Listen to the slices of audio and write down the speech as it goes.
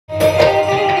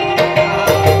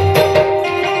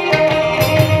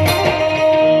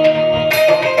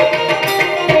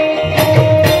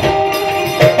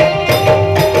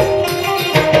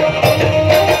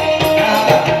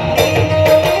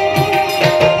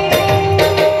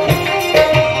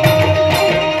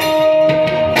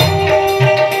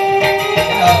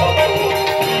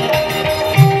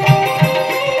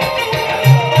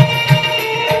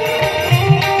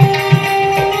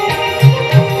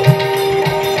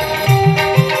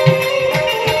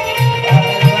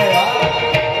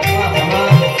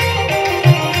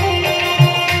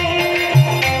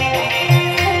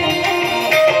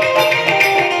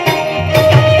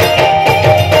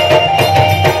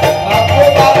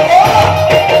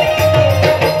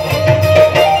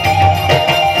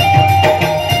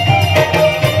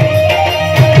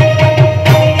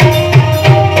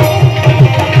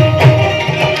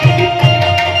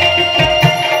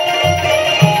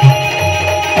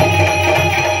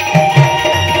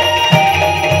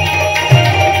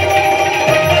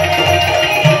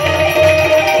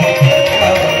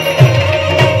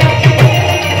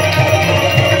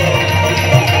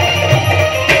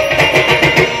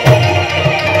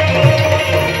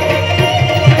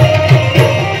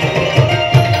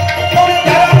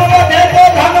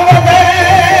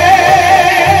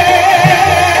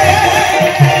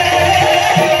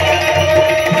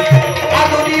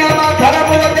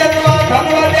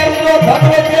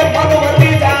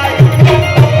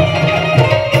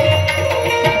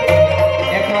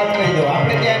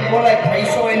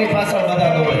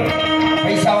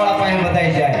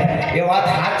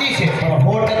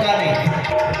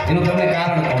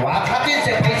વાત સાચી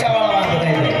છે, પૈસા વાળા વાત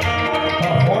બધાય પણ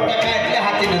 100% એટલે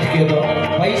સાચી નથી કહેતો.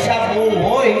 પૈસા બહુ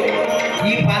હોય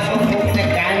એ પાછો કોઈને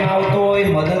કામ આવતો હોય,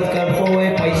 મદદ કરતો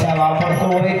હોય, પૈસા વાપરતો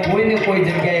હોય, કોઈને કોઈ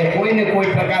જગ્યાએ કોઈને કોઈ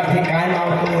પ્રકારથી કામ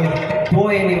આવતો હોય તો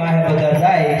એની વાહે બધા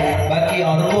જાય. બાકી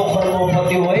અરબો ખરબો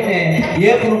પતિ હોય ને,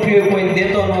 1 રૂપિયો કોઈ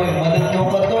દેતો ન હોય, મદદ ન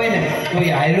કરતો હોય ને, તો એ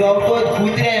હાયલો આવતો હોય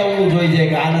કૂતરે એવું જોઈ જાય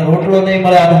કે આને રોટલો નહીં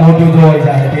મળે, આનું મોઢું જોવાય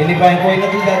જાય, એની પાસે કોઈ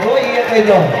નથી જતો એ કહી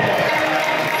દઉં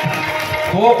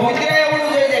તો કૂતરે એવું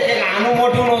જોઈ જાય કે આનું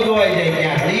મોઢું ન જોવાઈ જાય.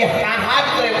 ક્યાં હાથ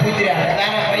કરે કૂતરા,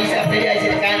 તારા પૈસા થઈ જાય છે,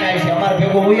 કામ આવે છે, અમારે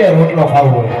ભેગો હોય રોટલો ખાવો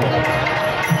હોય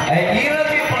એ નથી.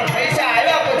 પણ પૈસા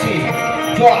આવ્યા પછી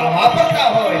જો વાપરતા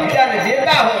હોય, બીજાને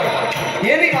દેતા હોય,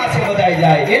 એની પાસે બધાય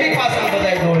જાય, એની પાસે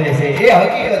બધાય દોડે છે. એ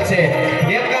હકીકત છે.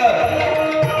 એક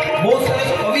બહુ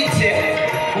સરસ કવિ છે,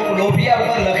 કોઈક લોભિયા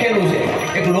ઉપર લખેલું છે.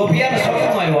 એક લોભિયાનું સપનું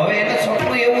આવ્યું. હવે એને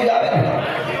સપનું એવું જ આવે ને.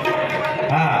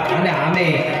 હા, અને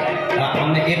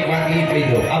અમને એક વાત એ કહી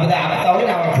દો, આ બધા આપતા હોય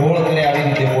ને, આવા ઢોળ કરે આવી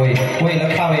રીતે, કોઈ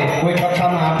લખાવે, કોઈ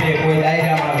કથામાં આપે, કોઈ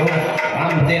ડાયરામાં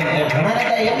આમ તેમ ઘણા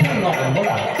બધા એમ ન કરે.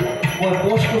 બોલા કોઈ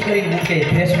પોસ્ટ કરી મૂકે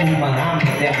ફેસબુકમાં આમ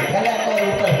તેમ, કલાકાર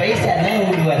ઉપર પૈસા નહીં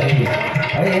ઉડવા જોઈએ.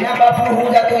 હવે એના બાપનું હું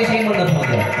જાતો હોય છે એમાં નથી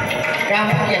ખબર. કામ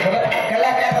કે ખબર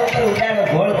કલાકાર ઉપર ઉડાડો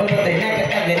ઘોળ કરો તો એના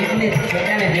કરતાં ગરીબને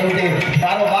પોતાને જેવું દેવું.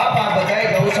 તારો બાપ આ બધાય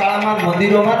ગૌશાળામાં,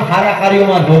 મંદિરોમાં, સારા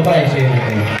કાર્યોમાં વપરાય છે.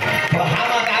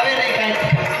 આમાં આવે નહીં કાંઈ.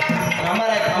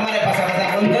 અમારે પાસે બધા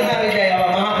બંધન આવી જાય.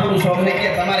 આવા મહાપુરુષો અમને કે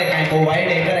તમારે કાંઈ બહુ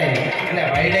વાયડાઈ કરાય નહીં. એટલે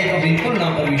વાયડાઈ તો બિલકુલ ન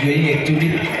કરવી જોઈએ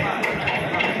એકચ્યુઅલી.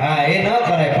 હા, એ ન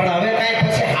કરાય. પણ હવે કાંઈ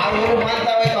પછી હાવ એવું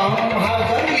માનતા હોય તો અમુક હાવ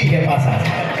કરવી છે પાછા.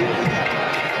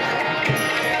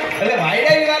 એટલે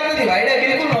વાયડાની વાત નથી, વાયડા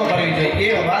બિલકુલ ન કરવી જોઈએ.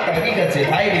 એ વાત હકીકત છે,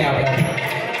 થાય નહીં આપણાથી.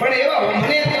 પણ એવા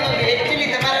મને એકચ્યુઅલી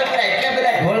તમારા ઉપર એટલા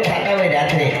બધા ઢોલ ખાતા હોય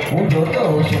રાત્રે, હું જોતો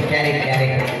હોઉં છું ક્યારેક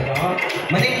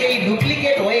મને કે એ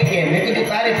ડુપ્લિકેટ હોય કે. મેં કીધું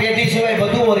તારી પેઢી સિવાય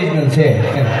બધું ઓરિજિનલ છે,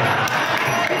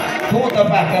 તું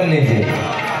તપાસ કરી લેજે.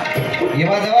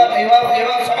 એવા જવાબ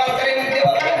એવા સવાલ કરીને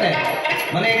દેવા પડે ને.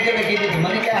 મને એક જણે કીધું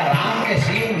મને કે આ રામ કે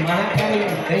શિવ, મહાકાલ,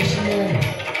 કૃષ્ણ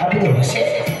આ બધું હશે,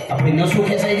 આપણી નસું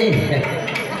ખેંચાઈ જાય ને,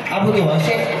 આ બધું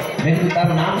હશે. મેં કીધું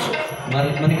તારું નામ શું?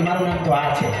 મને કે મારું નામ તો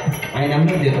આ છે. આ નામ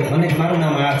નહીં દેતો. મને મારું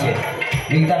નામ આ છે.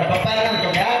 મેં તારા પપ્પાનું નામ તો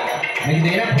ક્યાં? મેં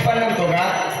કીધું એના પપ્પાનું નામ તો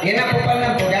ક્યાં? એના પપ્પાનું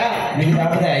નામ તો ક્યાં? મેં કીધું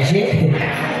આ બધા હશે.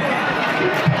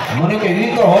 મને કે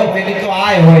એવી તો હોય. મેં કીધું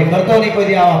આ હોય. કરતો નહીં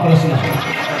કોઈ આવા પ્રશ્ન.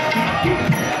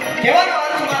 કહેવાનો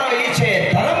અર્થ મારો એ છે,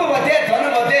 ધર્મ વધે, ધન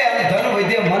વધે, અને ધન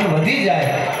વધે મન વધી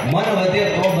જાય. મન વધે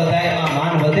તો બધાયમાં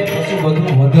માન વધે, પછી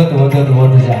બધું વધત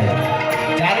જાય.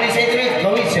 4:37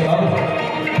 કવિ છે બાબુ.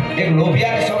 એક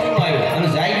લોભિયાને સપનું આવ્યું અને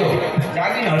જાગ્યો.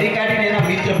 જાગીને હળી કાઢીને એના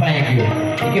મિત્ર પાસે ગયો.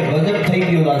 કે ગજબ થઈ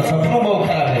ગયો, આ સપનું બહુ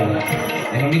ખરાબ આવ્યું.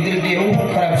 એનો મિત્ર કે એવું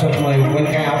ખરાબ સપનું આવ્યું? કોઈને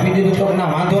કાંઈ આપી દીધું તો ના,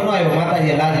 વાંધો ન આવ્યો,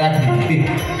 માતાજીએ લાજ રાખી દીધી.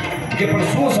 કે પણ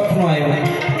શું સપનું આવ્યું?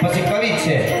 પછી કવિ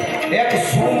છે, એક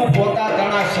સૂમ પોતા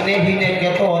તણા સ્નેહીને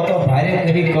કહેતો હતો, ભારે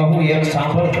કરી કહું એક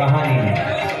સાંભળ કહાનીને.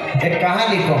 એક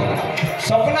કહાની કહું.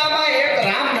 સપનામાં એક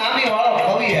રામ નામી વાળો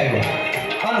કવિ આવ્યો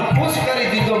અને ખુશ કરી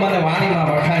દીધો મને વાણીમાં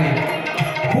વખાણી.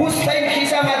 ખુશ થઈને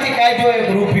ખિસ્સામાંથી કાઢ્યો 1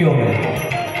 રૂપિયો.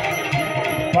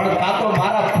 પણ તા તો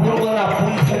મારા પૂર્વના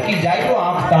પૂન થકી જાગ્યો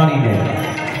આંખ તાણીને.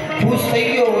 ખુશ થઈ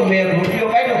ગયો, મેં રૂપિયો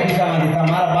કાઢ્યો ખિસ્સામાંથી. તા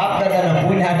મારા બાપ દાદાના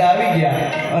પૂન આડા આવી ગયા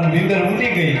અને નીંદર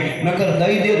ઉડી ગઈ. નકર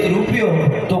દઈ દેત રૂપિયો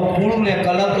તો કુળને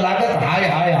કલંક લાગત.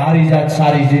 હાય હારી જાત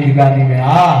સારી જિંદગાની મેં.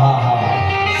 હા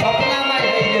સપનામાં જ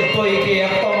દઈ દેત તો એ કે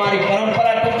એક તો મારી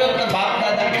પરંપરા તૂટત ને બાપ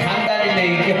દાદાની ખાનદાની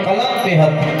નહીં કે કલંક બે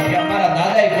હત કે અમારા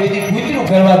દાદાએ કોઈ દી કૂતરું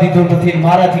કરવા દીધું નથી,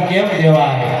 મારાથી કેમ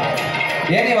દેવા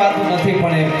એની વાત નથી.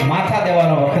 પણ એ માથા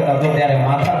દેવાનો વખત હતો ત્યારે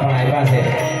માથા પણ આવ્યા છે.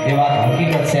 એ વાત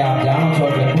હકીકત છે, આપ જાણો છો.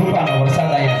 એટલે કૃપાનો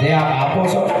વરસાદ અહીંયા જે આપ આપો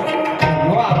છો,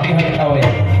 ન આપી શકતા હોય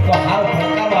તો હાલ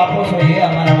ફટકારો આપો છો, એ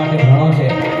અમારા માટે ઘણો છે.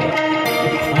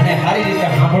 અને સારી રીતે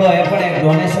સાંભળો, એ પણ એક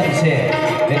ડોનેશન છે.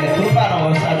 એટલે કૃપાનો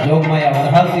વરસાદ જોગમાયા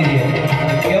વરહાવતી રહે.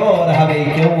 અને કેવો વરહાવે એ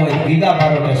કેવું હોય, ગીગા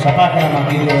મારો કે સપાકડામાં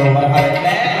ગીધો વરહાવે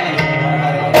એટલે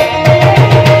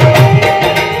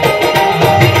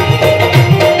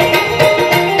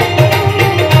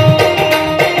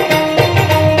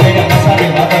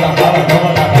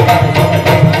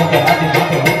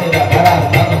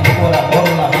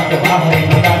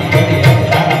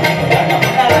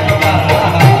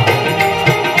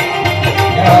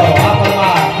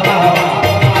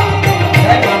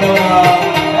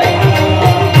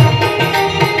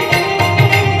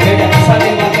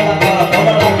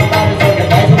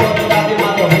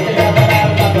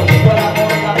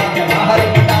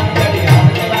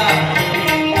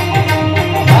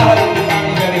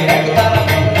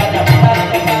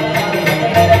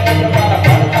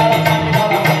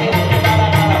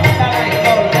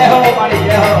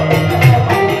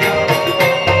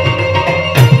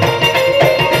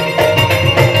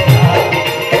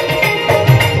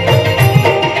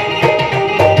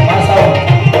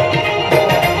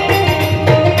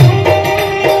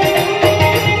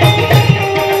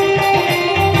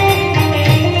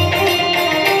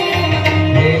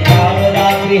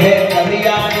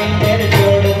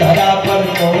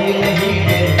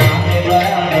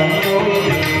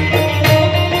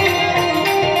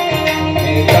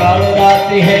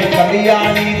रात्रि है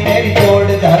कल्याणी तेरी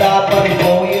तोड़ धरा पर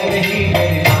कोई नहीं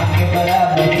मेरी माँ के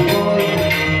बराबर कोई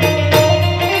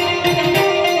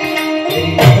तेरी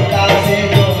ममता से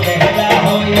जो पहला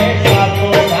हो ये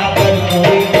सातों सागर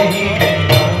कोई नहीं मेरी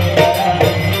माँ के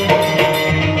बराबर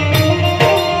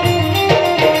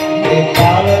ये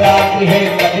काल रात्रि है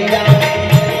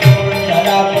कल्याणी तोड़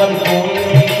धरा पर कोई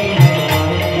नहीं मेरी माँ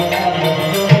के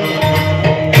बराबर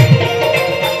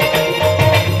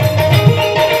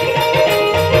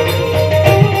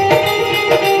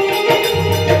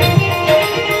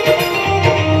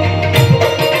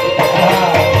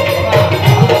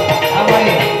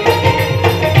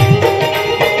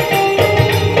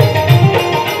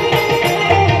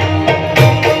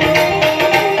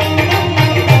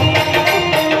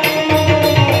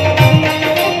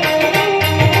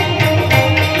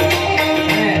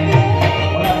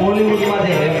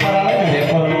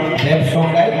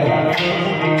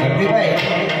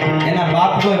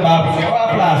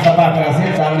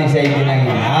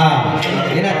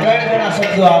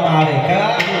शब्दों आवे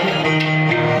क्या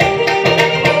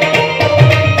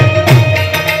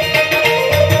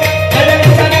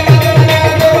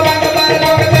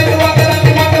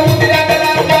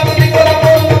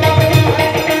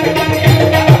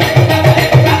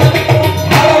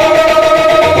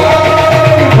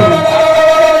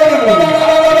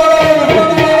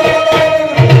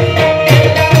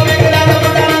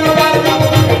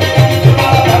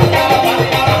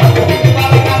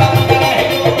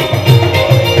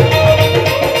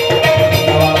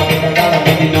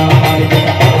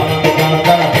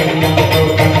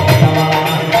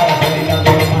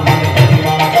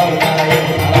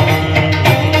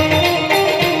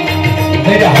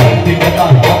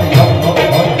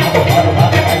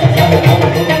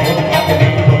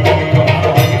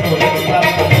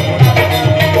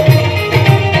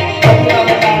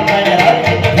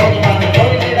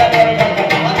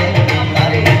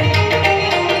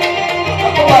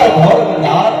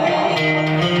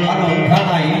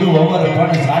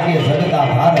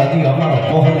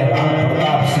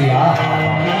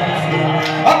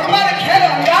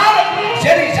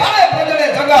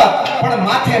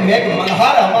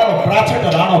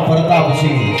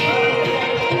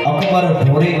अकबर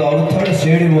ढोरी अवथड़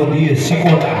शेड़ियो दिए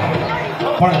सिकोटा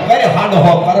पण करे हांड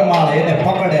हो करमाळ એને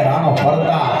પકડે રાણો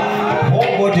પરતા હો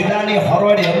ગોઢીલાની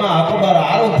હરોડીમાં અકબર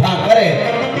આરુથા કરે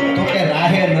તો કે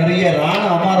રાહે નરીએ રાણ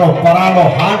અમારો પરાળો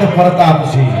હાંડ પ્રતાપ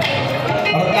છે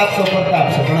પ્રતાપ તો પ્રતાપ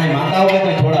છે પણ આ માતાઓ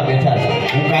કે થોડા બેઠા છે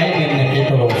હું કાઈ એમને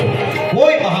કહેતો રહું છું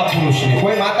કોઈ મહાપુરુષને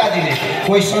કોઈ માતાજીને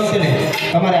કોઈ સંતને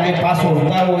તમારે અહીં પાછો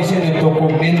ઉતારવો હોય છે ને તો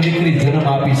કોઈ બેન દીકરી જન્મ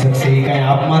આપી શકશે એ કાંઈ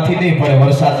આપમાંથી નહીં પડે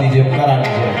વરસાદની જેમ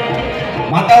કરાની જેમ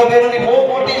માતાઓ બહેનોની બહુ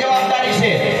મોટી જવાબદારી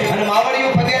છે અને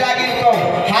માવડીઓ પગે લાગી તો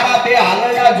હારા બે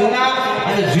હાલડા જૂના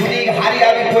અને જૂની હારી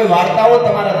આવી કોઈ વાર્તાઓ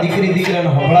તમારા દીકરી દીકરાને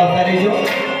સંભળાવતા રહેજો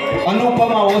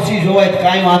અનુપમા ઓછી જોવાય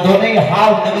કાંઈ વાંધો નહીં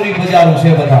હાવ નગરી બજારું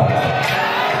છે બધા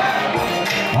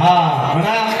હા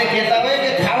ઘણા અમને કહેતા હોય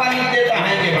કે ખાવાની દેતા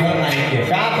હા કે ઘરના કે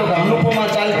કાં તો અનુપમા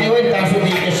ચાલતી હોય ત્યાં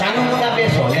સુધી કે સાનું મુના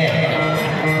બેસો લે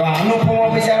તો અનુપમા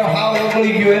બિચારો હાવ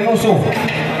ઓગળી ગયો એનું શું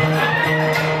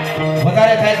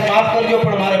વધારે થાય તો માફ કરજો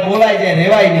પણ મારે બોલાય જાય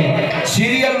રેવાય નહીં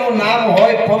સિરિયલનું નામ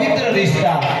હોય પવિત્ર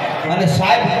રિશ્તા અને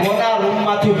સાહેબ કોના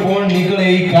રૂમમાંથી કોણ નીકળે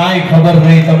એ કાંઈ ખબર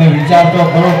નહીં તમે વિચાર તો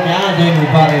કરો ક્યાં જઈને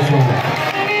ઊભા રહેશો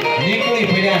નીકળી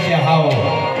પડ્યા છે હાવ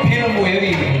ફિલ્મો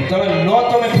એવી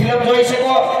તમે ફિલ્મ જોઈ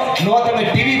શકો નો તમે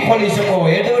ટીવી ખોલી શકો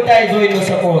એડવર્ટાઇઝ જોઈ ન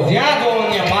શકો જ્યાં જોવો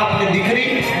ત્યાં બાપ ને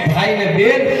દીકરી ભાઈ ને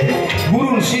બેન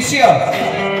ગુરુ શિષ્ય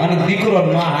અને દીકરો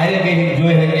માં હારે ગઈ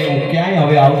જોઈ શકે એવું ક્યાંય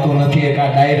હવે આવતું નથી એક આ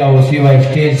ડાયરાઓ સિવાય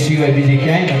સ્ટેજ સિવાય બીજી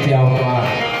ક્યાંય નથી આવતું આ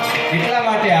એટલા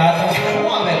માટે આ તો શું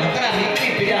આવે નકરા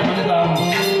નીકળી પડ્યા મને તો આમ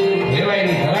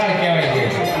રેવાયની ધરાણ કહેવાય છે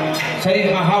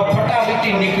શરીરમાં હાવ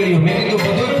ફટાફટી નીકળ્યું મેં કીધું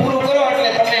બધું પૂરું કરો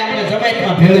એટલે તમે અમને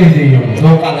જમાઈતમાં ભેળવી દઈએ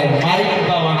ધોકા લઈને મારી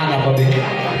કૃપા વાહાના પગે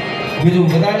બીજું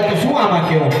વધારે તો શું આમાં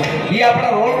કેવું એ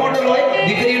આપણા રોલ મોડેલ હોય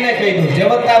દીકરીને કહી દઉં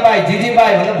જવતાબાઈ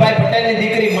જીજીબાઈ વલ્લભભાઈ પટેલની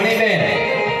દીકરી મણીબેન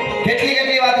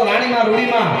કેટલી વાતો રાણીમાં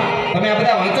રૂડીમાં તમે આ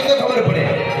બધા વાંચો તો ખબર પડે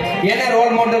એને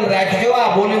રોલ મોડેલ રાખજો આ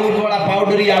બોલીવુડ વાળા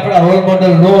પાવડરી આપણા રોલ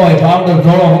મોડેલ ન હોય પાવડર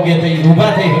જોડો હોગે તો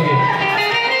ઊભા થઈ શકે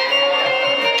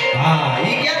હા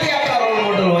એ ક્યાંથી આપણા રોલ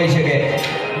મોડેલ હોઈ શકે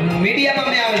મીડિયામાં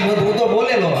મેં આવેલું હું તો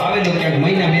બોલેલો આવેલો ક્યાંક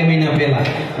મહિના 2 મહિના પહેલા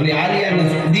અને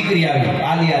આલિયાની દીકરી આવી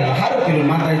આલિયા સારું કર્યું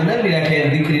માતાજી નરવી રાખે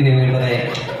દીકરીને બધાએ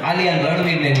આલિયા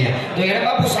રણવીરને ત્યાં તો એને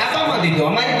બાપુ સાપામાં દીધો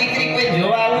અમારી દીકરી કોઈ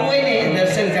જોવા આવવું હોય ને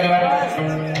દર્શન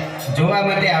કરવા જોવા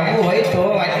માટે આવવું હોય તો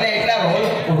એટલા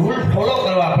રૂલ ફોલો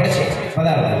કરવા પડશે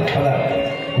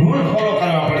રૂલ ફોલો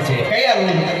કરવા પડશે કયા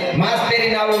રૂલ માસ્ક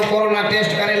પહેરીને આવવું કોરોના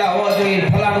ટેસ્ટ કરેલા હોવા જોઈએ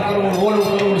ફલાણું કરવું ઓલું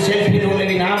કરવું સેલ્ફી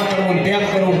લેવી આમ કરવું તેમ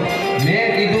કરવું મેં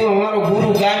ગુરુ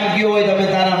ગામ ગયો હોય તમે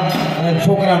તારા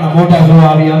છોકરાના મોઢા જોવા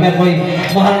આવી અમે કોઈ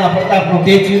મહારાણા પ્રતાપનું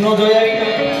ટેચ્યુ ન જોઈ આવી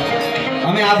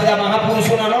અમે આ બધા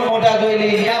મહાપુરુષોના ન મોઢા જોઈ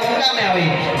લઈએ ત્યાં ઊંડામે આવી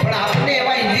પણ આપણે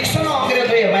એવા ઇન્જેક્શનો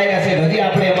અંગ્રેજો એ વાયરા છે હજી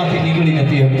આપણે એમાંથી નીકળી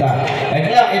નથી શકતા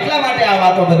એટલા માટે આ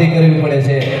વાતો બધી કરવી પડે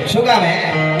છે શું કામ હે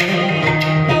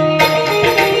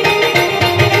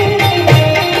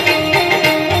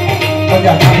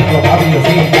પંજાબ તો આવ્યો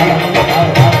સિંહ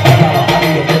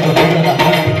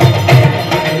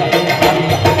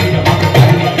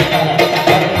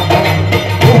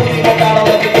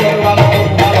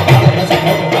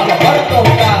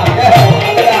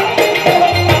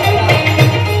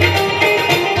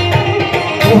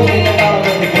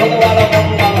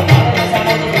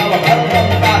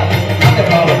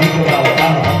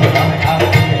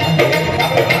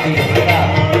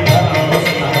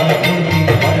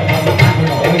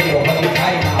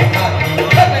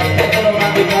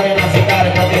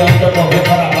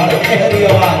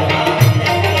Hallelujah.